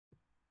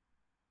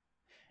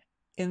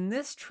In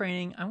this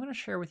training, I'm going to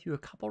share with you a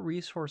couple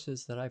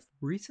resources that I've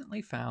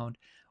recently found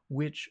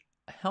which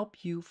help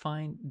you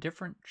find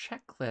different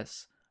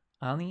checklists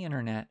on the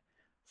internet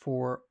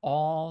for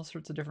all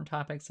sorts of different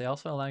topics. They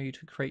also allow you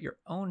to create your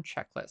own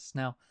checklists.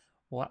 Now,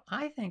 what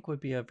I think would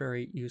be a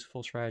very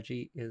useful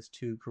strategy is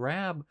to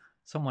grab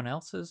someone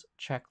else's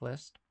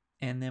checklist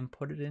and then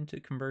put it into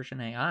Conversion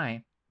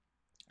AI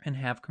and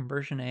have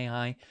Conversion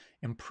AI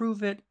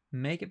improve it,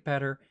 make it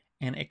better,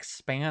 and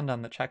expand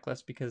on the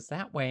checklist, because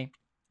that way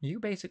you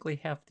basically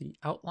have the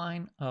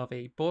outline of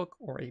a book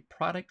or a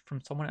product from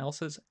someone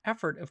else's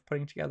effort of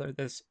putting together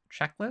this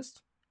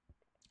checklist,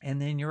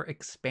 and then you're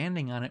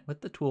expanding on it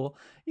with the tool.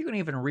 You can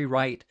even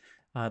rewrite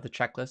the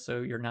checklist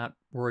so you're not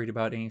worried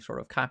about any sort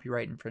of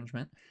copyright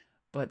infringement.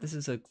 But this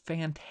is a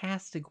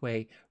fantastic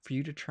way for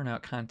you to turn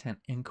out content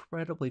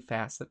incredibly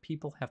fast that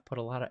people have put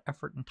a lot of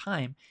effort and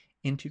time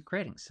into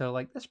creating. So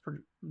like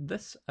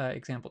this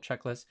example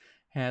checklist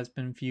has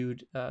been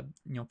viewed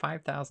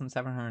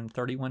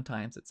 5,731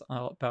 times. It's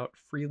all about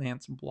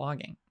freelance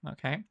blogging.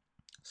 Okay,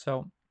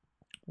 so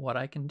what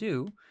I can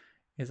do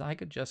is I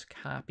could just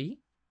copy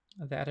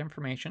that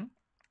information.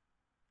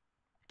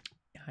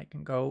 I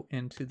can go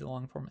into the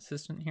long form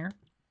assistant here.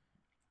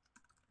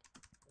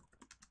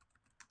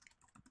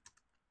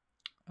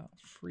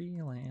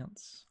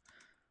 Freelance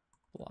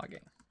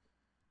blogging.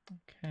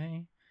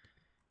 Okay,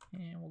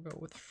 and we'll go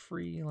with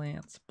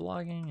freelance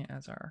blogging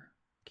as our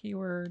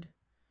keyword.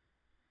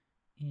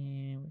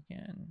 And we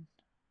can,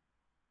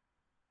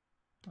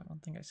 I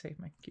don't think I saved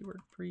my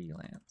keyword,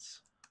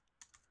 freelance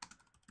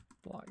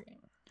blogging.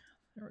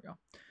 There we go.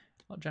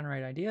 I'll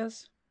generate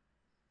ideas.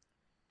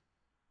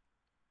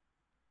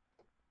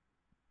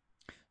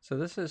 So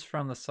this is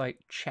from the site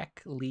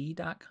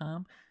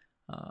checkly.com,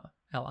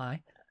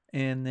 L-I.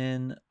 And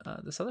then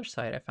this other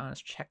site I found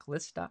is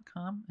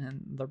checklist.com,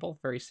 and they're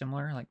both very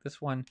similar. Like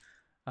this one,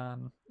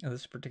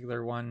 this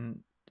particular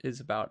one is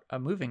about a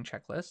moving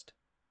checklist.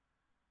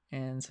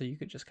 And so you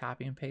could just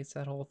copy and paste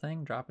that whole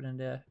thing, drop it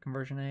into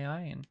Conversion AI,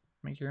 and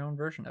make your own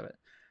version of it.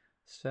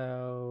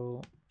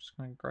 So I'm just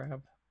going to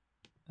grab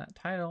that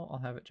title. I'll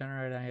have it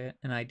generate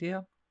an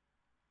idea.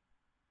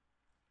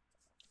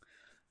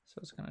 So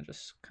it's going to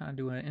just kind of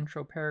do an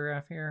intro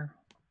paragraph here.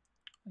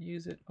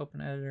 Use it, open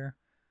editor.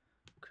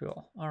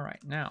 Cool. All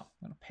right, now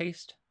I'm going to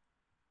paste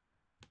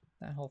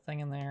that whole thing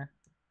in there.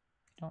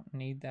 Don't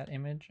need that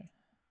image.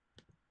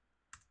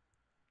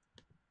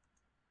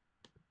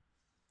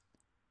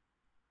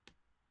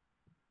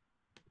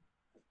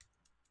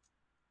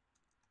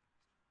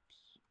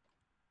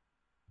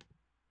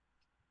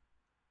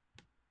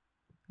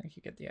 I think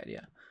you get the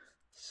idea.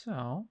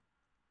 So,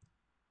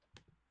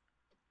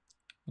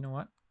 you know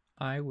what?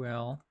 I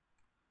will,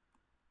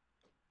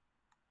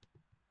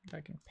 if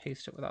I can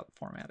paste it without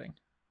formatting.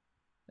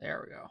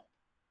 There we go.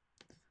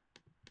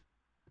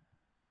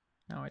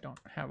 Now I don't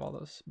have all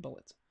those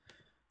bullets.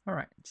 All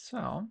right,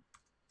 so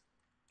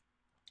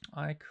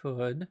I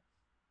could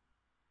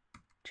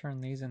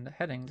turn these into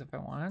headings if I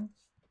wanted.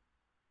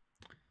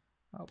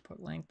 Output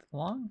length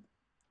long,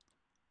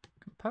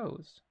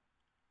 compose.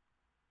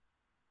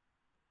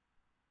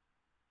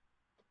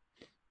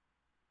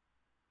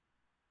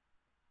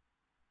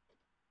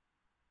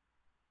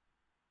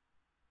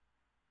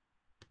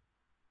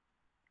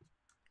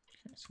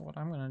 Okay, so what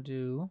I'm going to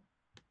do,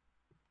 I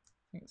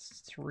think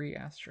it's 3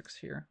 asterisks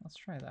here. Let's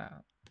try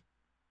that.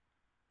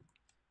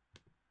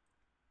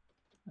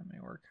 That may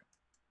work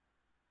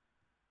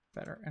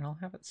better. And I'll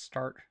have it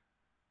start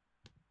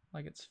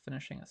like it's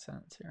finishing a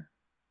sentence here.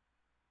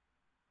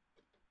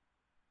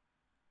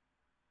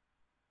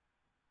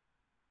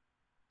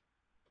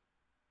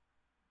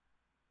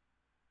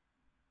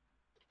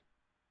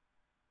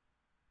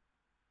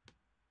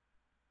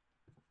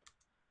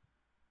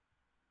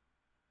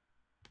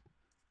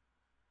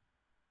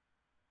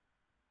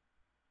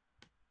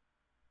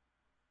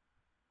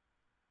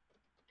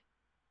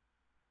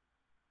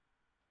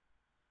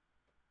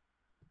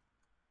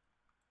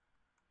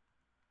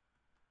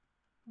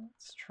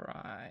 Let's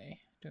try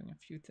doing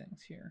a few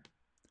things here.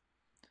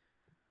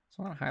 So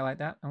I'm going to highlight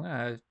that. I'm going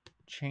to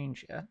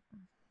change it.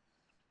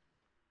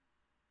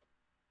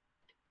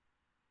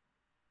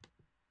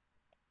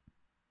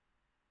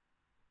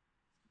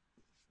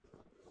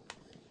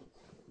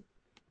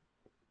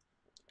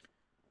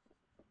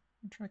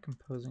 I'll try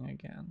composing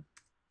again.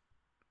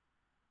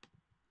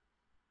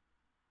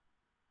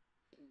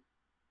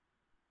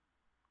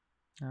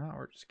 Oh,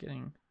 we're just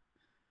getting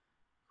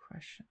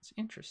questions.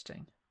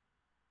 Interesting.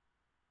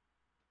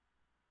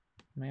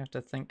 May have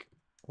to think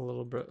a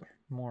little bit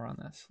more on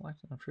this.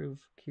 Select an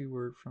approved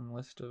keyword from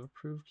list of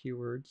approved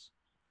keywords.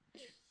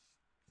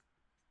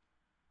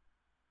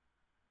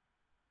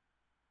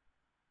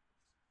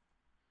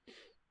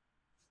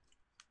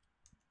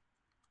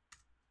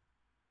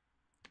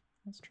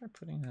 Let's try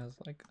putting it as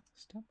like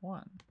step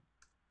 1.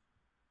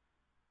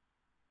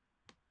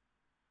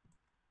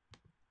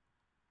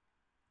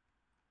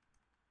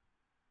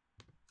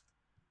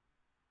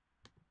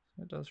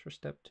 So it does for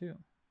step 2.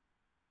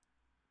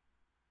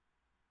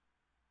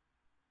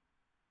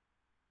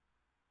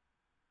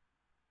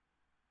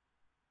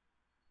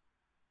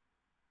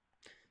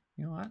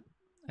 You know what?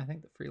 I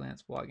think the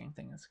freelance blogging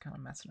thing is kind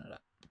of messing it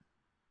up.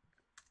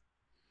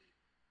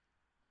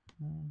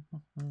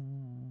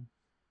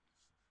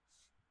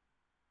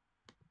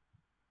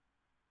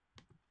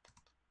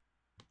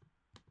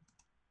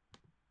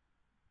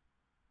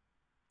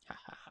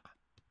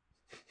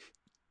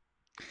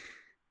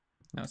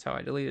 Notice how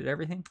I deleted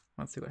everything?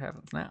 Let's see what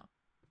happens now.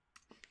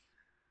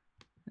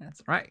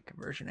 That's right,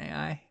 Conversion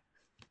AI.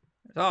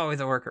 There's always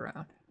a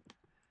workaround.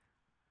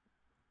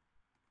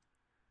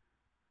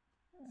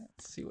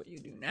 Let's see what you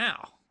do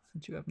now,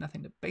 since you have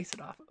nothing to base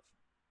it off of.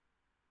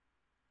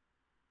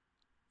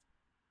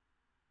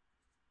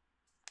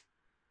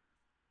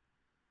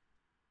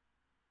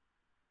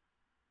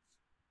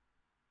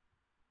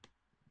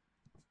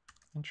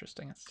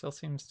 Interesting. It still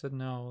seems to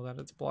know that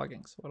it's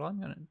blogging. So what I'm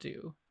going to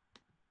do,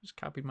 just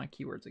copy my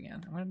keywords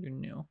again. I'm going to do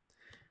new.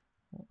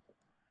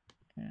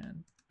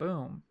 And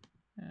boom.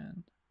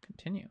 And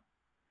continue.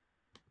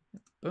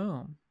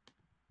 Boom.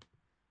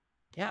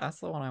 Yeah, that's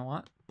the one I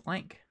want.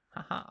 Blank.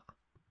 Haha.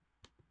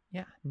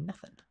 Yeah,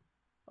 nothing.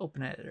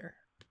 Open editor.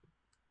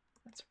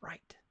 That's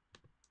right.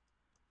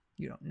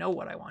 You don't know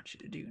what I want you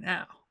to do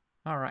now.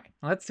 All right,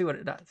 let's see what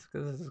it does,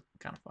 because this is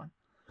kind of fun.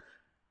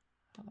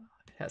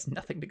 It has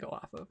nothing to go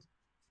off of.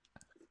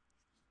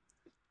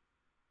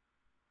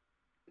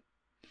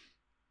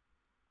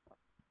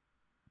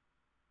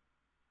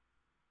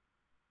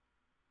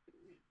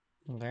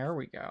 There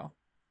we go.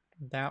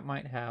 That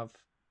might have,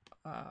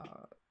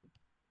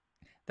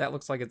 that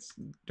looks like it's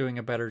doing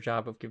a better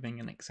job of giving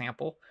an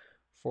example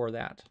for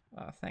that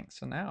thing.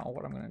 So now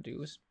what I'm going to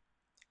do is,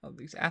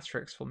 these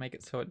asterisks will make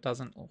it so it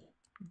doesn't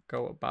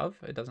go above.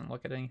 It doesn't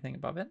look at anything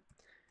above it.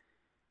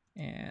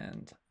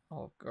 And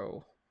I'll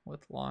go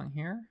with long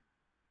here.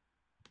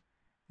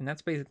 And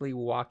that's basically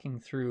walking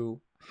through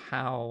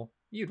how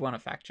you'd want to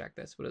fact check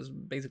this, but it's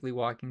basically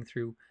walking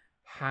through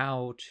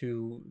how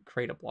to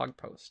create a blog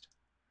post.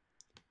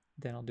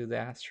 Then I'll do the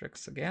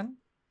asterisks again.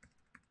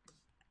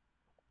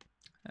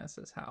 This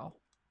is how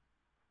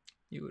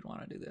you would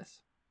want to do this.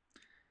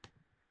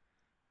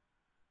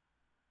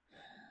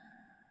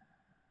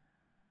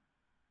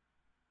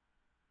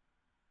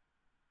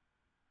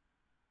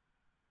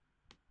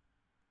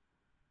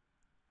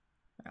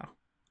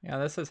 Yeah,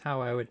 this is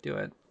how I would do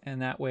it.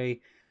 And that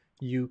way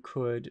you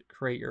could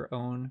create your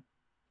own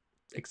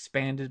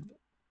expanded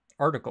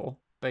article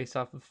based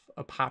off of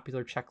a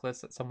popular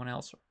checklist that someone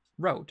else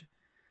wrote.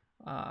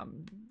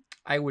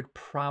 I would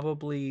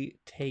probably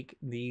take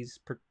these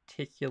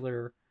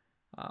particular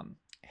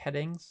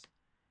headings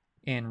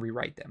and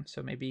rewrite them.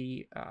 So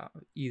maybe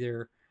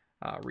either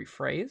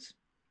rephrase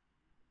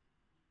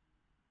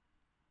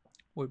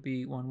would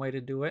be one way to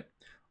do it,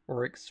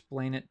 or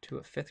explain it to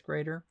a fifth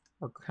grader,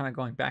 or kind of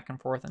going back and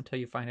forth until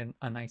you find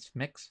a nice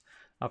mix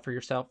for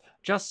yourself,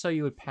 just so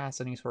you would pass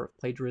any sort of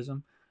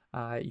plagiarism.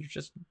 You're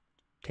just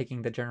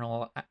taking the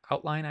general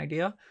outline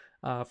idea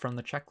from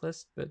the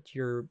checklist, but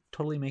you're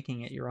totally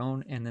making it your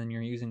own, and then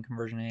you're using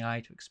Conversion AI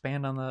to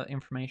expand on the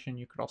information.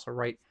 You could also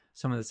write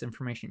some of this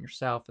information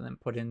yourself and then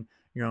put in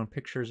your own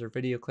pictures or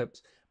video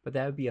clips, but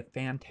that would be a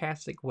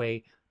fantastic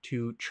way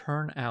to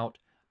churn out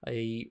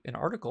an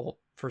article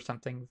for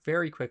something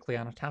very quickly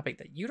on a topic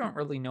that you don't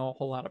really know a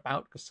whole lot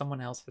about, because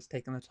someone else has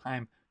taken the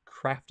time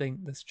crafting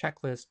this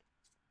checklist,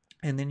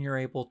 and then you're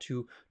able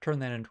to turn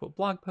that into a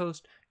blog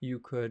post. You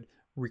could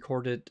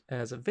record it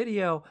as a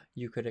video,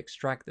 you could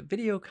extract the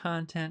video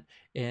content,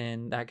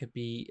 and that could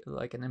be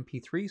like an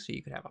MP3, so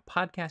you could have a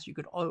podcast. You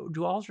could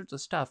do all sorts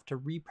of stuff to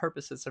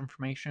repurpose this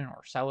information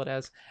or sell it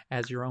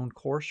as your own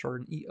course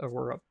or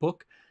a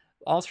book.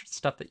 All sorts of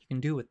stuff that you can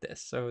do with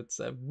this. So it's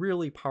a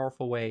really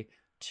powerful way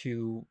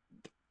to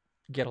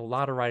get a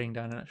lot of writing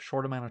done in a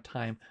short amount of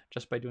time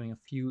just by doing a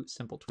few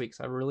simple tweaks.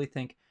 I really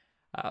think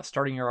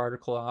starting your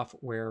article off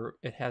where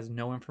it has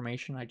no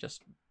information, I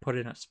just put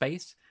in a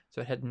space, so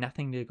it had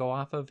nothing to go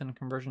off of in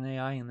Conversion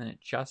AI, and then it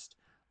just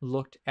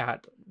looked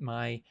at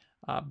my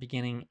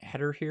beginning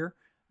header here.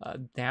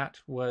 That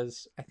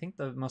was, I think,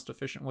 the most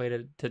efficient way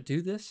to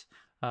do this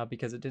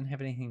because it didn't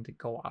have anything to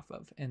go off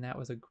of, and that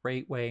was a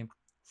great way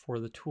for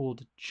the tool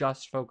to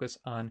just focus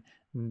on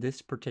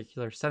this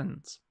particular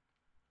sentence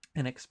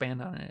and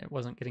expand on it. It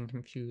wasn't getting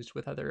confused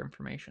with other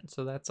information.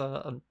 So that's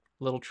a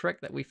little trick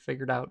that we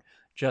figured out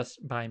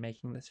just by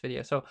making this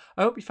video. So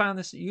I hope you found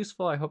this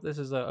useful. I hope this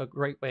is a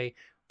great way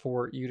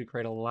for you to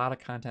create a lot of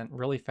content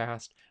really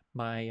fast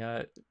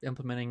by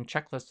implementing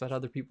checklists that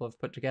other people have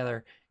put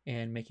together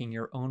and making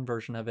your own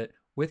version of it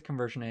with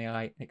Conversion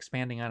AI and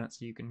expanding on it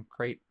so you can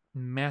create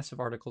massive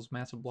articles,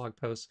 massive blog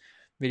posts,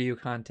 video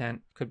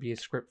content, could be a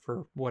script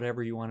for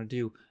whatever you want to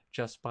do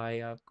just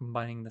by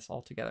combining this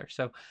all together.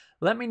 So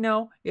let me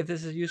know if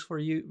this is useful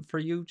for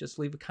you. Just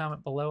leave a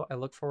comment below. I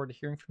look forward to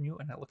hearing from you,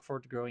 and I look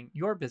forward to growing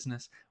your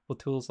business with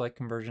tools like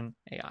Conversion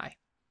AI.